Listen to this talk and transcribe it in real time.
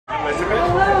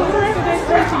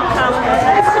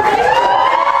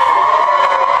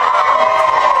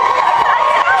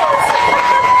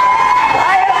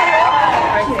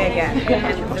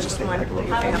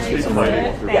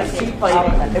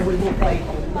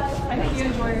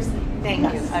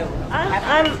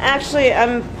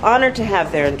I'm honored to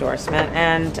have their endorsement,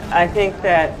 and I think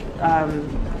that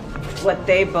what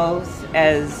they both,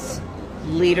 as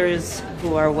leaders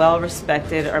who are well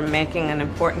respected, are making an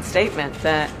important statement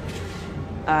that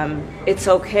it's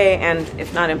okay, and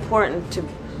if not important, to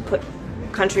put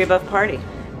country above party.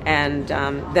 And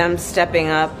them stepping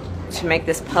up to make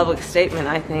this public statement,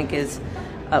 I think, is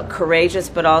courageous,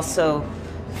 but also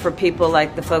for people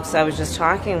like the folks I was just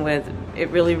talking with, it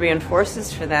really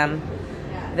reinforces for them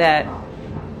that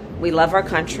we love our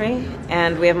country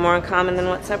and we have more in common than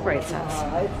what separates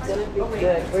us. It's going to be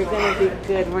good. We're going to be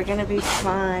good. We're going to be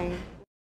fine.